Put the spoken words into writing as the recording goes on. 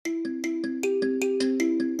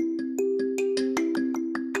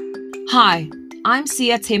Hi, I'm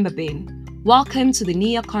Sia Tembaben. Welcome to the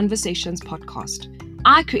Nia Conversations podcast.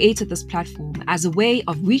 I created this platform as a way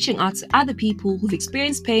of reaching out to other people who've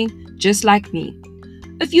experienced pain just like me.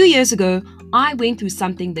 A few years ago, I went through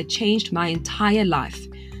something that changed my entire life.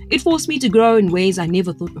 It forced me to grow in ways I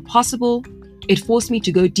never thought were possible. It forced me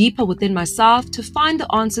to go deeper within myself to find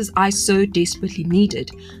the answers I so desperately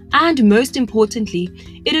needed. And most importantly,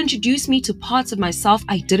 it introduced me to parts of myself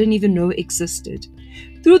I didn't even know existed.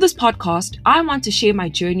 Through this podcast, I want to share my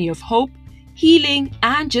journey of hope, healing,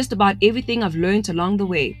 and just about everything I've learned along the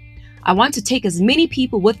way. I want to take as many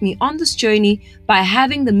people with me on this journey by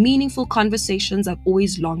having the meaningful conversations I've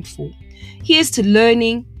always longed for. Here's to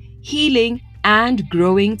learning, healing, and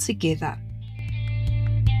growing together.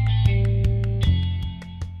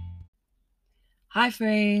 Hi,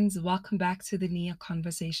 friends. Welcome back to the Nia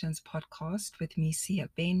Conversations podcast with me, Sia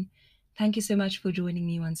Ben. Thank you so much for joining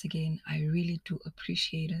me once again. I really do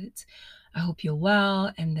appreciate it. I hope you're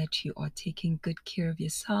well and that you are taking good care of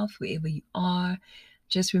yourself wherever you are.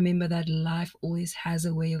 Just remember that life always has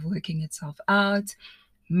a way of working itself out.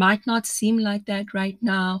 Might not seem like that right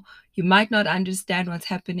now. You might not understand what's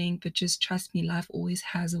happening, but just trust me, life always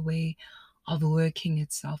has a way of working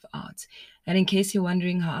itself out. And in case you're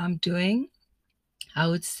wondering how I'm doing, I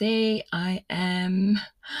would say I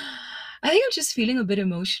think I'm just feeling a bit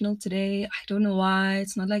emotional today. I don't know why.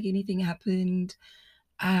 It's not like anything happened.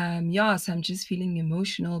 So I'm just feeling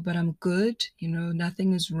emotional, but I'm good.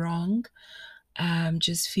 Nothing is wrong. I'm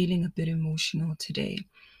just feeling a bit emotional today.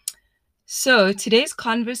 So today's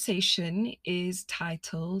conversation is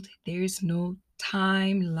titled, There's No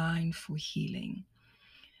Timeline for Healing.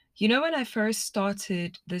 When I first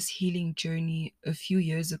started this healing journey a few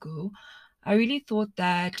years ago, I really thought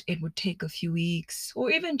that it would take a few weeks or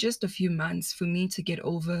even just a few months for me to get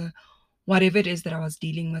over whatever it is that I was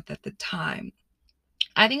dealing with at the time.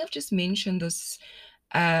 I think I've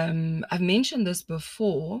mentioned this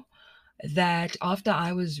before, that after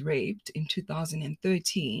I was raped in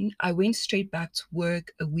 2013, I went straight back to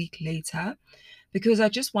work a week later because I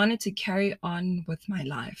just wanted to carry on with my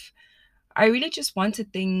life. I really just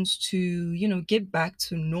wanted things to, get back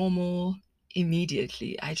to normal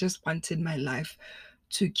immediately. I just wanted my life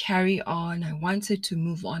to carry on. I wanted to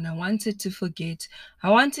move on. I wanted to forget. I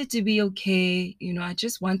wanted to be okay. I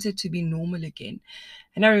just wanted to be normal again.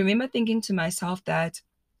 And I remember thinking to myself that,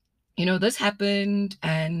 this happened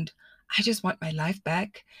and I just want my life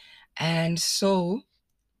back. And so,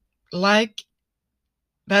 like,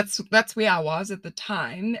 that's where I was at the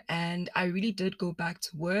time. And I really did go back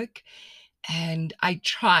to work. And I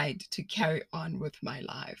tried to carry on with my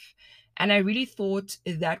life. And I really thought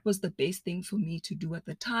that was the best thing for me to do at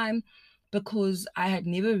the time because I had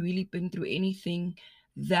never really been through anything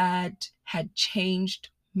that had changed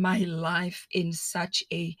my life in such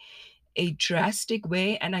a drastic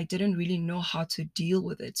way. And I didn't really know how to deal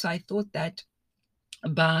with it. So I thought that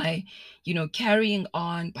by carrying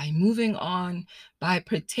on, by moving on, by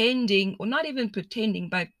pretending, or not even pretending,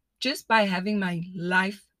 but just by having my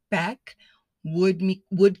life back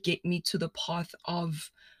would get me to the path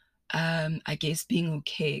of I guess being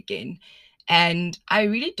okay again. And I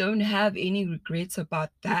really don't have any regrets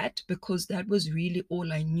about that because that was really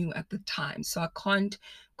all I knew at the time. So I can't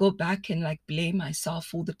go back and blame myself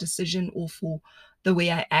for the decision or for the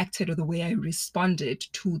way I acted or the way I responded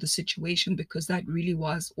to the situation because that really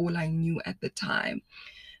was all I knew at the time.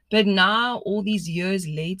 But now, all these years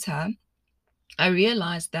later, I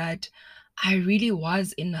realized that I really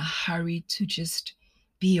was in a hurry to just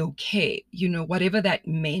be okay. Whatever that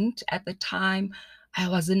meant at the time, I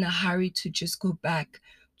was in a hurry to just go back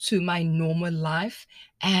to my normal life.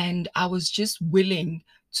 And I was just willing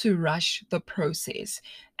to rush the process.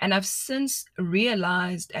 And I've since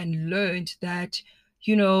realized and learned that,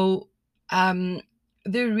 you know, um,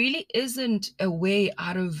 there really isn't a way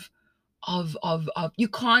out of you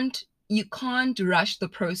can't rush the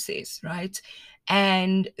process, right?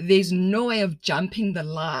 And there's no way of jumping the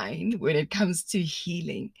line when it comes to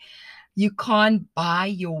healing. You can't buy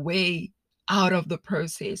your way out of the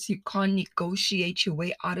process. You can't negotiate your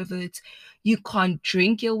way out of it. You can't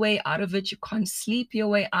drink your way out of it. You can't sleep your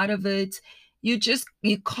way out of it. You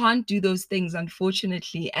can't do those things,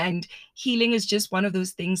 unfortunately. And healing is just one of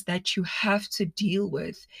those things that you have to deal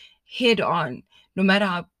with head on, no matter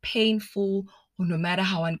how painful or no matter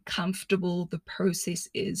how uncomfortable the process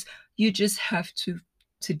is. You just have to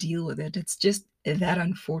deal with it. It's just that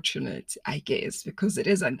unfortunate, I guess, because it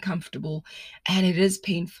is uncomfortable and it is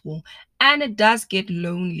painful and it does get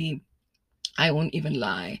lonely. I won't even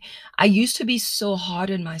lie. I used to be so hard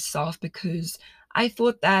on myself because I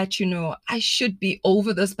thought that, I should be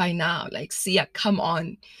over this by now. Like, Sia, come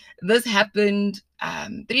on. This happened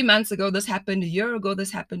 3 months ago. This happened a year ago.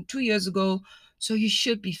 This happened 2 years ago. So you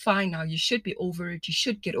should be fine now. You should be over it. You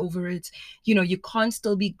should get over it. You can't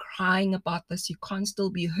still be crying about this. You can't still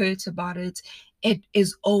be hurt about it. It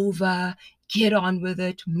is over. Get on with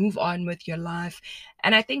it. Move on with your life.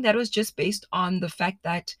 And I think that was just based on the fact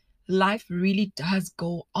that life really does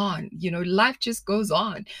go on. Life just goes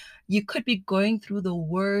on. You could be going through the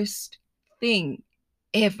worst thing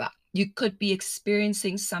ever. You could be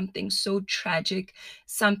experiencing something so tragic,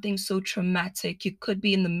 something so traumatic. You could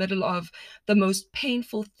be in the middle of the most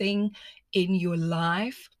painful thing in your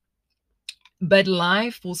life, but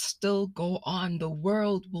life will still go on. The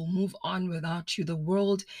world will move on without you. The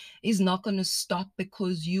world is not going to stop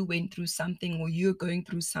because you went through something or you're going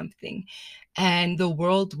through something. And the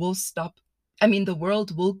world will stop. I mean, the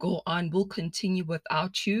world will go on, will continue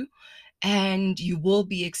without you. And you will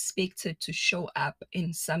be expected to show up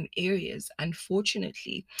in some areas,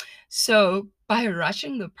 unfortunately. So, by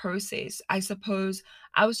rushing the process, I suppose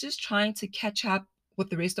I was just trying to catch up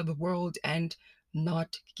with the rest of the world and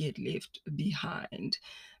not get left behind.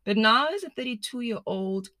 But now, as a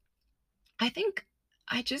 32-year-old, I think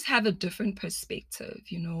I just have a different perspective.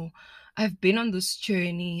 I've been on this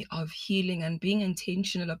journey of healing and being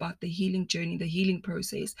intentional about the healing journey, the healing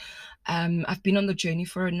process. I've been on the journey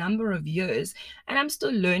for a number of years, and I'm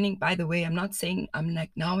still learning, by the way. I'm not saying I'm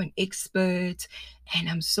like now an expert and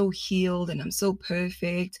I'm so healed and I'm so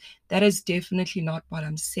perfect. That is definitely not what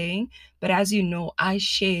I'm saying. But as you know, I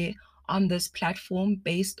share on this platform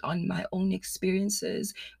based on my own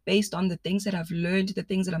experiences, based on the things that I've learned, the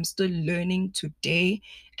things that I'm still learning today.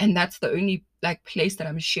 And that's the only like place that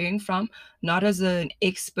I'm sharing from, not as an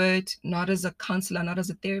expert, not as a counselor, not as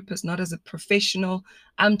a therapist, not as a professional.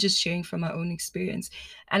 I'm just sharing from my own experience.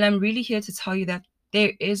 And I'm really here to tell you that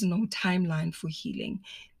there is no timeline for healing.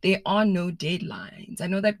 There are no deadlines. I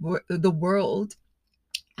know that the world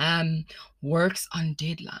um works on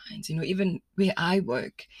deadlines. Even where I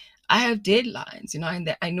work, I have deadlines, and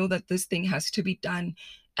that I know that this thing has to be done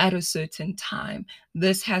at a certain time.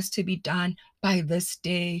 This has to be done by this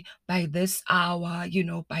day, by this hour,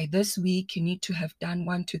 by this week. You need to have done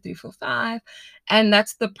 1, 2, 3, 4, 5. And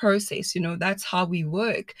that's the process, that's how we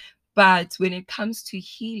work. But when it comes to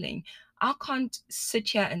healing, I can't sit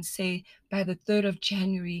here and say by the 3rd of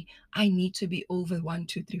January, I need to be over 1,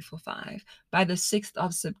 2, 3, 4, 5. By the 6th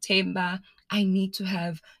of September, I need to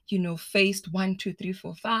have, faced 1, 2, 3,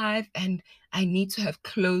 4, 5, and I need to have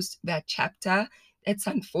closed that chapter. It's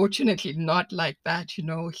unfortunately not like that.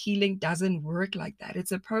 Healing doesn't work like that.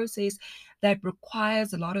 It's a process that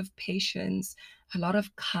requires a lot of patience, a lot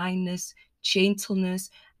of kindness,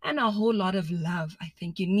 gentleness, and a whole lot of love. I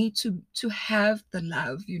think you need to have the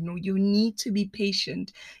love. You need to be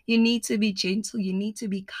patient. You need to be gentle. You need to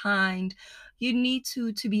be kind. You need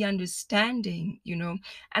to be understanding.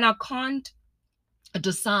 And I can't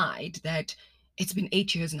decide that it's been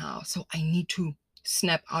 8 years now, so I need to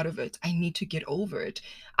snap out of it. I need to get over it.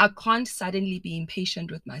 I can't suddenly be impatient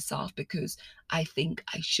with myself because I think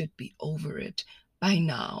I should be over it by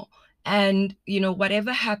now. And,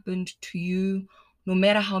 whatever happened to you, no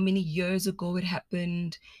matter how many years ago it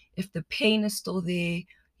happened, if the pain is still there,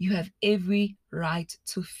 you have every right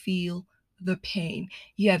to feel the pain.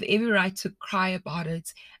 You have every right to cry about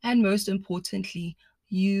it. And most importantly,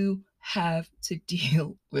 you have to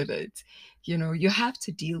deal with it. You have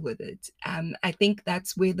to deal with it. I think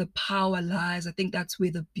that's where the power lies. I think that's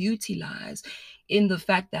where the beauty lies, in the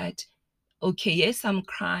fact that, okay, yes, I'm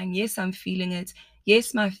crying. Yes, I'm feeling it.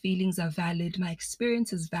 Yes, my feelings are valid. My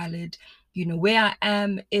experience is valid. Where I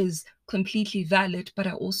am is completely valid, but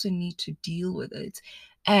I also need to deal with it.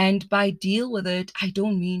 And by deal with it, I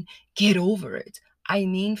don't mean get over it. I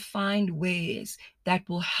mean find ways that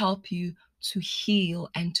will help you to heal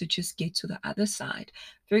and to just get to the other side.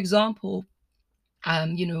 For example,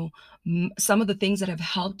 um, you know, some of the things that have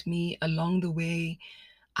helped me along the way,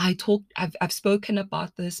 I've spoken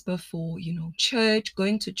about this before. Church,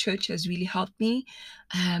 going to church has really helped me.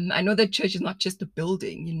 I know that church is not just a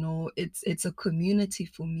building. It's a community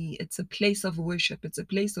for me. It's a place of worship. It's a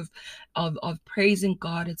place of praising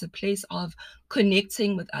God. It's a place of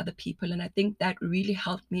connecting with other people. And I think that really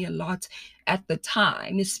helped me a lot at the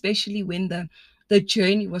time, especially when the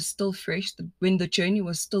journey was still fresh, when the journey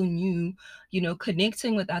was still new.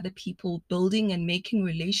 Connecting with other people, building and making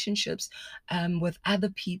relationships with other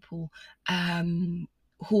people who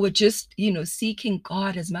were just, seeking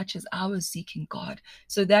God as much as I was seeking God.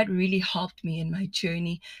 So that really helped me in my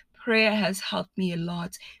journey. prayer has helped me a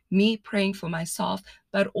lot. Me praying for myself,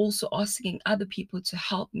 but also asking other people to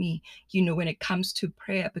help me, when it comes to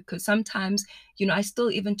prayer. Because sometimes, I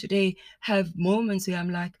still, even today, have moments where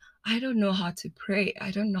I'm like, I don't know how to pray.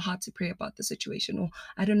 I don't know how to pray about the situation, or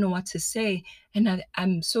I don't know what to say. And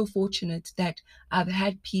I'm so fortunate that I've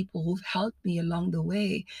had people who've helped me along the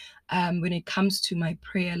way, when it comes to my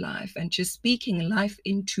prayer life and just speaking life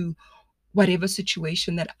into whatever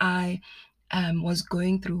situation that I was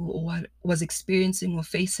going through or what was experiencing or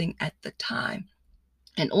facing at the time.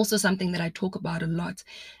 And also, something that I talk about a lot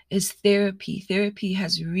is therapy. Therapy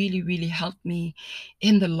has really, really helped me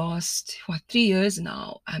in the last, 3 years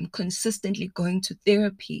now. I'm consistently going to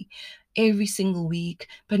therapy every single week,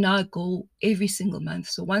 but now I go every single month.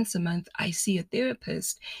 So once a month, I see a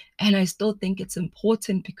therapist, and I still think it's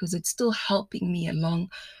important because it's still helping me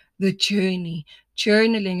along the journey.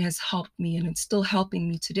 Journaling has helped me, and it's still helping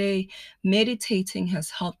me today. Meditating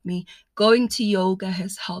has helped me. Going to yoga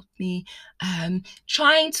has helped me.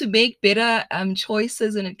 Trying to make better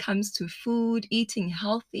choices when it comes to food, eating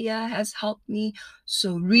healthier has helped me.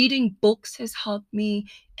 So reading books has helped me,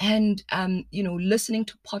 and listening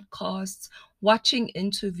to podcasts, watching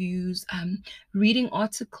interviews, reading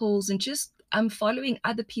articles, and just following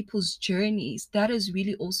other people's journeys. That has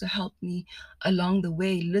really also helped me along the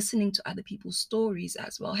way. Listening to other people's stories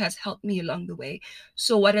as well has helped me along the way.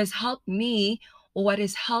 So what has helped me, or what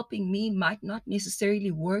is helping me, might not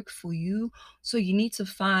necessarily work for you. So you need to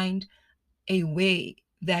find a way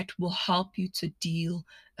that will help you to deal,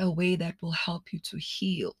 a way that will help you to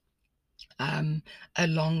heal um,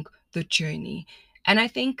 along the journey. And I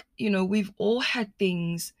think, we've all had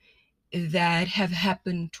things that have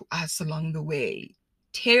happened to us along the way,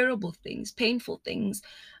 terrible things, painful things,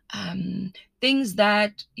 um, things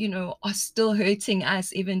that, are still hurting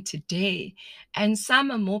us even today. And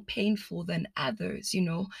some are more painful than others,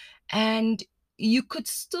 and you could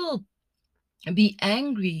still be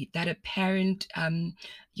angry that a parent,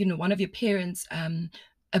 one of your parents,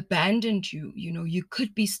 abandoned you. You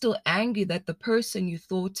could be still angry that the person you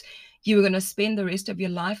thought you were going to spend the rest of your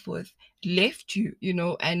life with left you,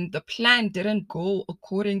 and the plan didn't go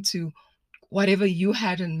according to whatever you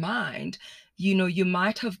had in mind. You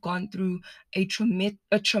might have gone through a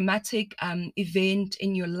traumatic event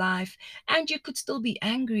in your life, and you could still be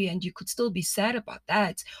angry and you could still be sad about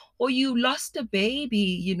that. Or you lost a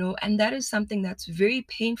baby, and that is something that's very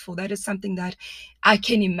painful. That is something that I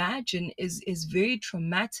can imagine is very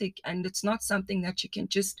traumatic, and it's not something that you can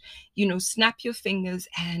just, snap your fingers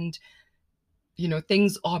and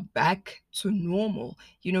things are back to normal.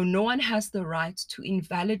 No one has the right to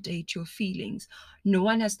invalidate your feelings. No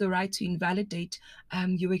one has the right to invalidate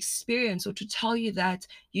your experience, or to tell you that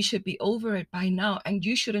you should be over it by now. And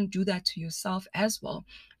you shouldn't do that to yourself as well.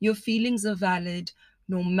 Your feelings are valid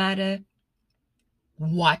no matter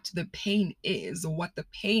what the pain is or what the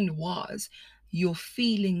pain was. Your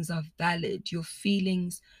feelings are valid. Your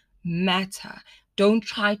feelings matter. Don't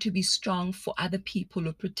try to be strong for other people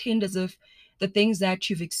or pretend as if the things that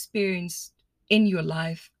you've experienced in your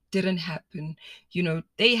life didn't happen.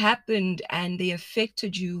 They happened and they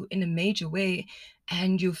affected you in a major way,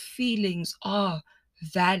 and your feelings are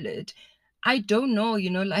valid. I don't know,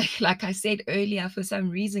 like I said earlier, for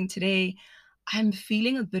some reason today, I'm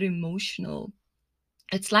feeling a bit emotional.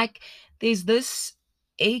 It's like there's this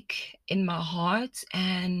ache in my heart,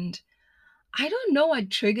 and I don't know what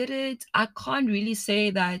triggered it. I can't really say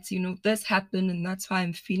that, this happened and that's why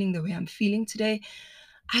I'm feeling the way I'm feeling today.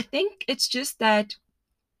 I think it's just that,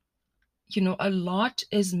 a lot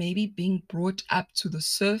is maybe being brought up to the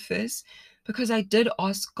surface, because I did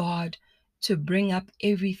ask God to bring up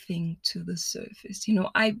everything to the surface.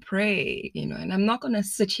 I pray, and I'm not going to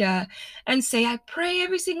sit here and say I pray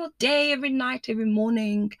every single day, every night, every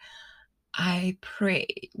morning. I pray.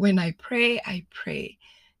 When I pray, I pray,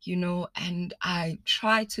 and I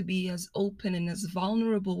try to be as open and as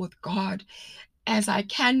vulnerable with God as I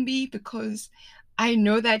can be, because I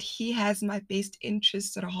know that He has my best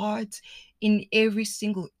interests at heart in every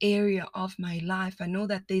single area of my life. I know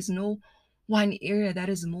that there's no one area that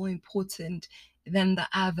is more important than the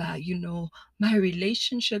other. My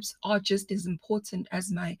relationships are just as important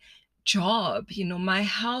as my job. My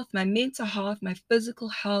health, my mental health, my physical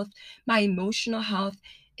health, my emotional health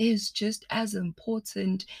is just as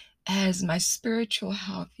important as my spiritual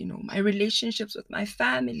health. My relationships with my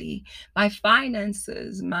family, my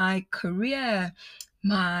finances, my career,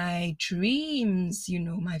 my dreams,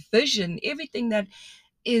 my vision, everything that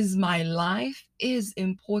is my life is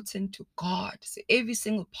important to God. So every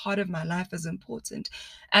single part of my life is important.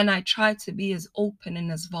 And I try to be as open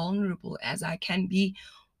and as vulnerable as I can be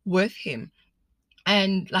with Him.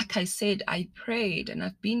 And like I said, I prayed and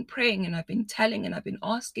I've been praying and I've been telling and I've been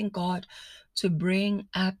asking God to bring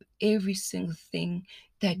up every single thing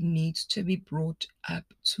that needs to be brought up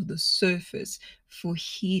to the surface for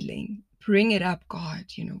healing. Bring it up, God,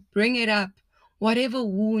 bring it up. Whatever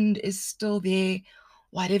wound is still there,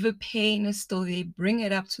 whatever pain is still there, bring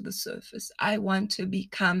it up to the surface. I want to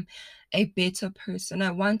become a better person.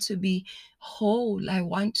 I want to be whole. I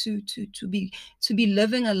want to be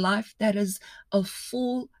living a life that is a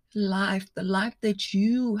full life, the life that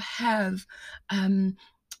you have um,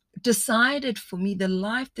 decided for me, the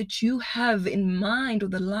life that you have in mind, or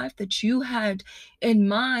the life that you had in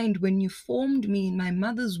mind when you formed me in my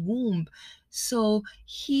mother's womb. So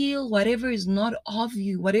heal whatever is not of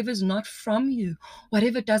you, whatever is not from you,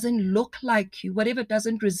 whatever doesn't look like you, whatever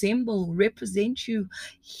doesn't resemble, represent you.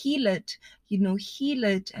 Heal it, heal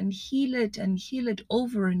it and heal it and heal it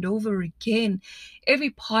over and over again. Every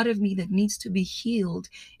part of me that needs to be healed,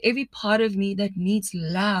 every part of me that needs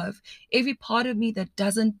love, every part of me that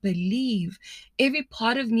doesn't believe, every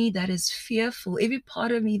part of me that is fearful, every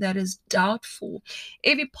part of me that is doubtful,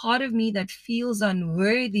 every part of me that feels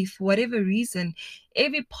unworthy for whatever reason,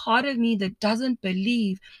 every part of me that doesn't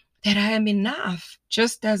believe that I am enough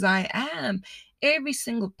just as I am, every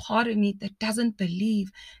single part of me that doesn't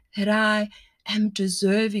believe that I am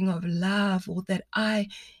deserving of love, or that I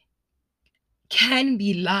can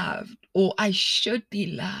be loved, or I should be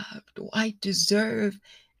loved, or I deserve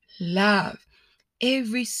love.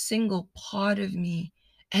 Every single part of me.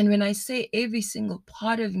 And when I say every single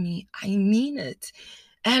part of me, I mean it.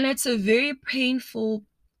 And it's a very painful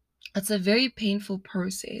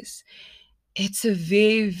process. It's a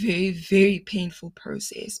very, very, very painful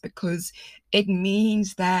process, because it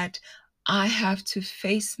means that I have to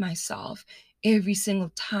face myself every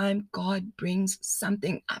single time God brings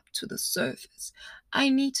something up to the surface. I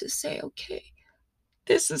need to say, okay,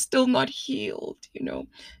 this is still not healed.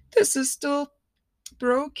 This is still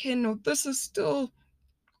broken, or this is still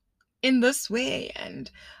in this way,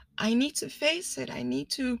 and I need to face it. I need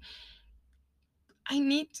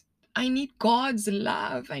God's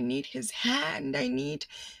love. I need his hand. I need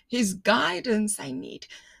his guidance. I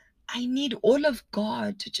need all of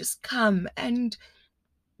God to just come and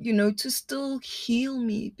to still heal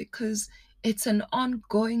me, because it's an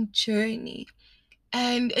ongoing journey.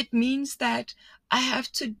 And it means that I have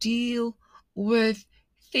to deal with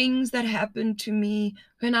things that happened to me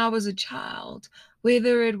when I was a child,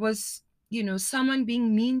 whether it was, someone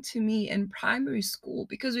being mean to me in primary school,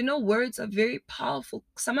 because we know words are very powerful.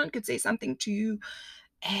 Someone could say something to you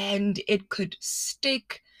and it could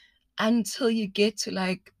stick until you get to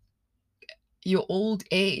like your old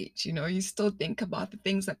age. You still think about the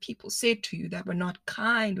things that people said to you that were not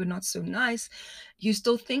kind, were not so nice. You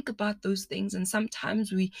still think about those things, and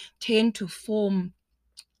sometimes we tend to form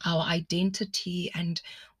our identity, and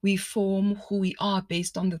we form who we are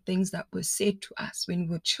based on the things that were said to us when we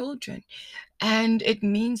were children. And it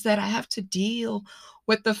means that I have to deal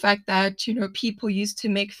with the fact that, people used to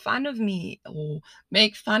make fun of me, or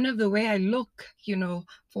make fun of the way I look,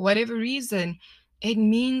 for whatever reason. It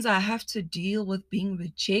means I have to deal with being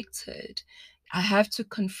rejected. I have to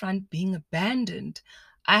confront being abandoned.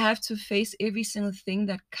 I have to face every single thing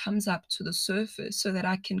that comes up to the surface, so that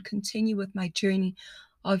I can continue with my journey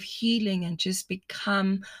of healing and just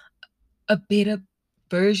become a better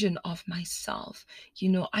version of myself.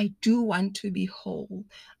 I do want to be whole.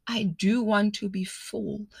 I do want to be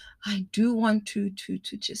full. I do want to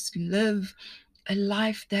just live a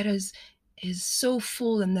life that is so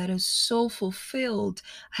full and that is so fulfilled.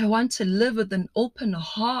 I want to live with an open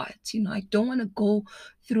heart. I don't want to go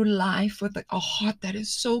through life with a heart that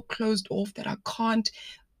is so closed off that I can't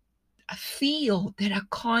feel, that I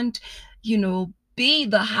can't, be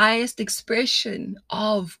the highest expression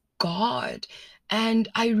of God. And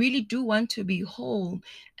I really do want to be whole,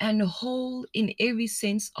 and whole in every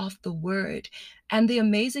sense of the word. And the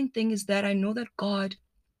amazing thing is that I know that God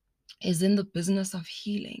is in the business of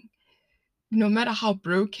healing. No matter how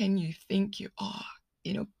broken you think you are,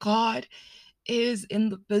 God is in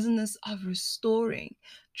the business of restoring,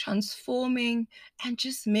 transforming, and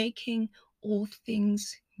just making all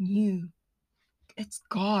things new. It's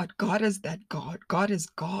God. God is that God. God is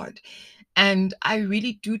God. And I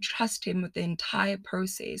really do trust him with the entire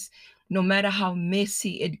process, no matter how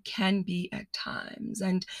messy it can be at times,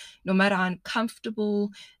 and no matter how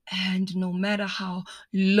uncomfortable, and no matter how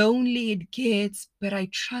lonely it gets. But I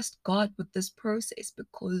trust God with this process,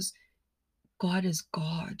 because God is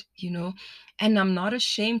God. And I'm not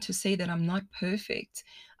ashamed to say that I'm not perfect.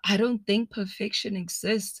 I don't think perfection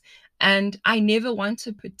exists. And I never want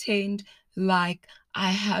to pretend like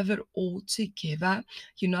I have it all together.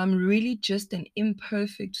 I'm really just an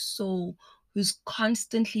imperfect soul who's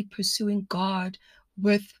constantly pursuing God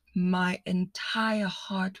with my entire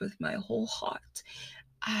heart, with my whole heart.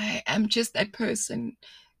 I am just that person.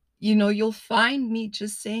 You'll find me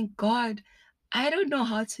just saying, God, I don't know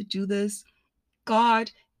how to do this.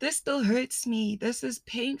 God, this still hurts me. This is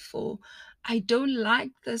painful. I don't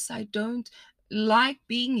like this. I don't like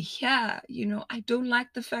being here. I don't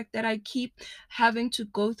like the fact that I keep having to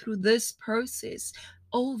go through this process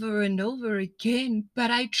over and over again.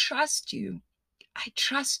 But I trust you. I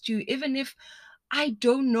trust you, even if I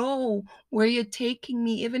don't know where you're taking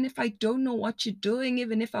me, even if I don't know what you're doing,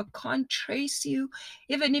 even if I can't trace you,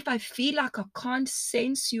 even if I feel like I can't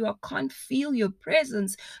sense you, I can't feel your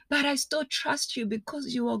presence, but I still trust you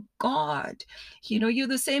because you are God. You're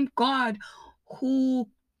the same God who,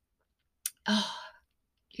 oh,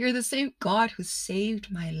 you're the same God who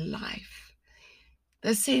saved my life,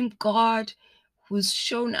 the same God who's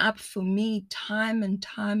shown up for me time and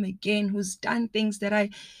time again, who's done things that I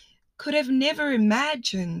could have never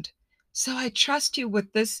imagined. So I trust you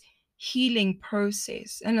with this healing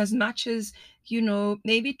process. And as much as,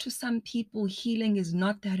 maybe to some people, healing is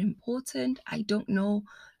not that important, I don't know.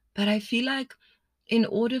 But I feel like in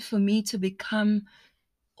order for me to become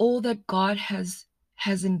all that God has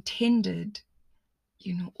intended,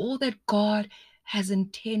 all that God has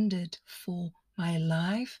intended for my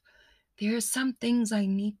life, there are some things I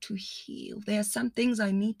need to heal. There are some things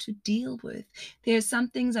I need to deal with. There are some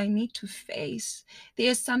things I need to face.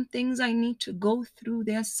 There are some things I need to go through.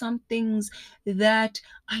 There are some things that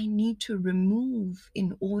I need to remove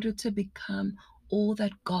in order to become all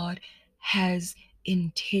that God has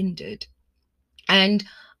intended. And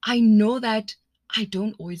I know that I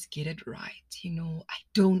don't always get it right. I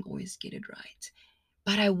don't always get it right.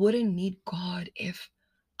 But I wouldn't need God if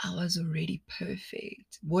I was already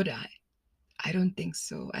perfect, would I? I don't think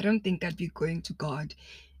so. I don't think I'd be going to God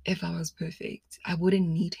if I was perfect. I wouldn't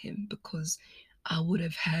need him because I would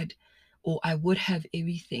have had, or I would have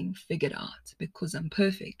everything figured out because I'm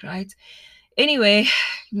perfect, right? Anyway,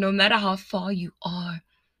 no matter how far you are,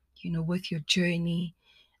 with your journey,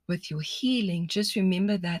 with your healing, just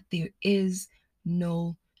remember that there is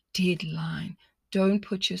no deadline. Don't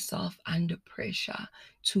put yourself under pressure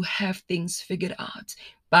to have things figured out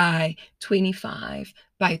by 25,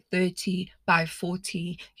 by 30, by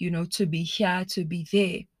 40, to be here, to be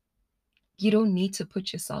there. You don't need to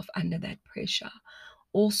put yourself under that pressure.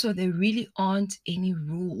 Also, there really aren't any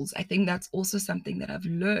rules. I think that's also something that I've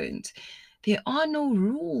learned. There are no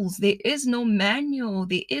rules. There is no manual.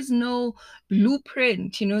 There is no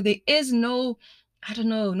blueprint. There is no, I don't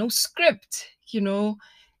know, no script.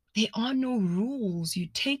 There are no rules. You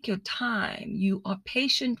take your time, you are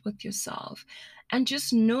patient with yourself, and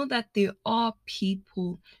just know that there are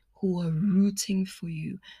people who are rooting for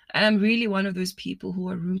you. And I'm really one of those people who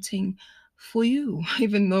are rooting for you,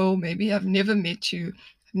 even though maybe I've never met you,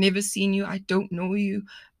 I've never seen you, I don't know you,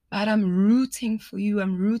 but I'm rooting for you.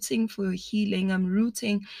 I'm rooting for your healing. I'm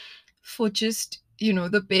rooting for just,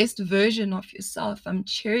 the best version of yourself. I'm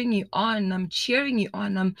cheering you on. I'm cheering you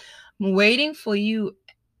on. I'm waiting for you,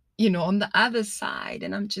 on the other side,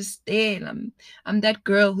 and I'm just there, and I'm that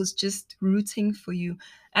girl who's just rooting for you.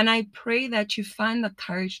 And I pray that you find the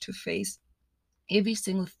courage to face every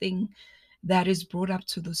single thing that is brought up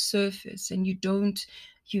to the surface, and you don't,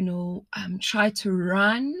 try to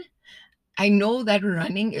run. I know that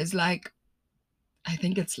running is like, I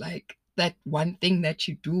think it's like that one thing that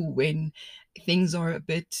you do when things are a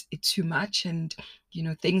bit too much, and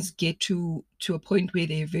things get to a point where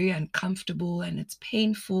they're very uncomfortable and it's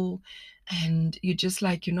painful, and you're just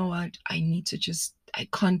like, what, I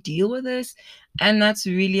can't deal with this. And that's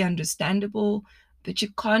really understandable, but you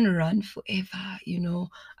can't run forever.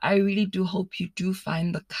 I really do hope you do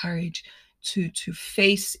find the courage to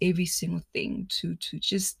face every single thing, to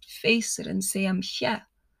just face it and say, I'm here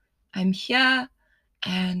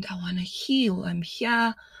and I want to heal. I'm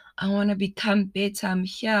here. I want to become better. I'm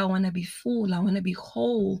here. I want to be full. I want to be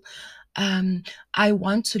whole. Um, I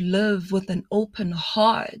want to live with an open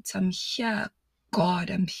heart. I'm here, God.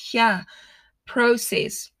 I'm here.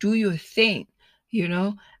 Process. Do your thing,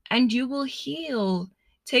 and you will heal.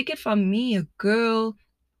 Take it from me, a girl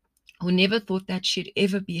who never thought that she'd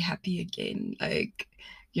ever be happy again. Like,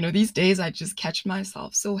 these days I just catch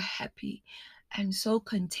myself so happy and so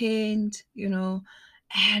content,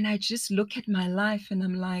 and I just look at my life and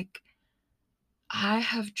I'm like, I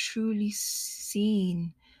have truly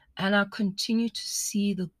seen and I continue to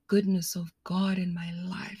see the goodness of God in my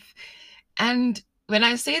life. And when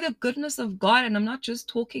I say the goodness of God, and I'm not just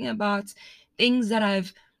talking about things that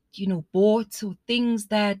I've bought, or things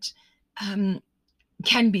that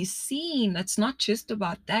can be seen. It's not just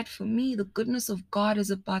about that. For me, the goodness of God is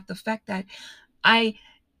about the fact that I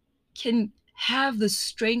can have the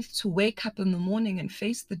strength to wake up in the morning and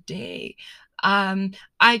face the day.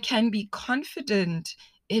 I can be confident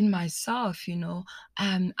in myself.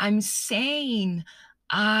 I'm sane.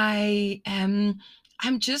 I am.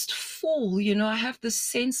 I'm just full. I have the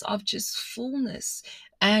sense of just fullness,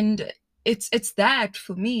 and it's that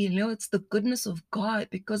for me. It's the goodness of God,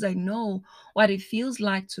 because I know what it feels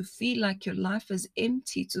like to feel like your life is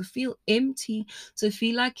empty, to feel empty, to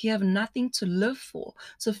feel like you have nothing to live for,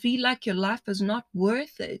 to feel like your life is not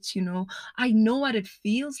worth it. I know what it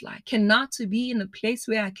feels like, and not to be in a place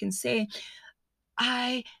where I can say,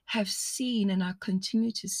 I have seen and I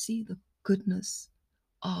continue to see the goodness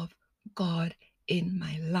of God in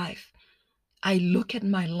my life. I look at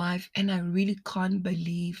my life and I really can't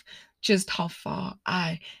believe just how far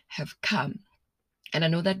I have come. And I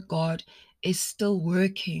know that God is still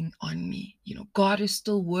working on me. God is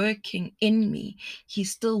still working in me.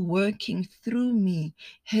 He's still working through me.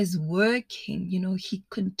 He's working, he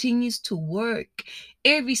continues to work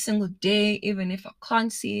every single day, even if I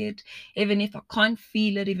can't see it, even if I can't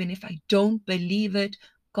feel it, even if I don't believe it.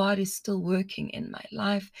 God is still working in my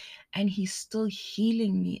life, and he's still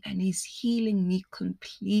healing me, and he's healing me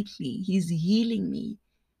completely. He's healing me.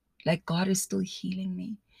 Like, God is still healing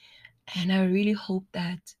me. And I really hope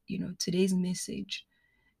that, today's message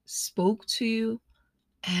spoke to you.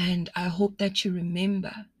 And I hope that you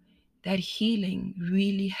remember that healing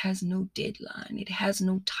really has no deadline. It has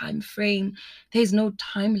no time frame. There's no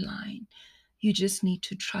timeline. You just need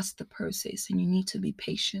to trust the process, and you need to be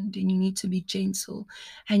patient, and you need to be gentle,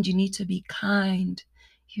 and you need to be kind.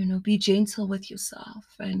 Be gentle with yourself,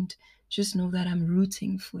 and just know that I'm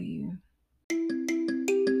rooting for you.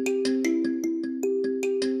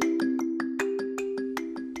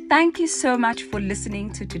 Thank you so much for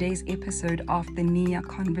listening to today's episode of the Nia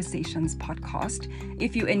Conversations podcast.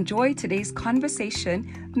 If you enjoyed today's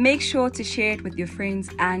conversation, make sure to share it with your friends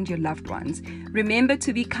and your loved ones. Remember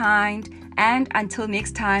to be kind, and until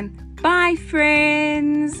next time, bye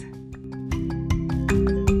friends.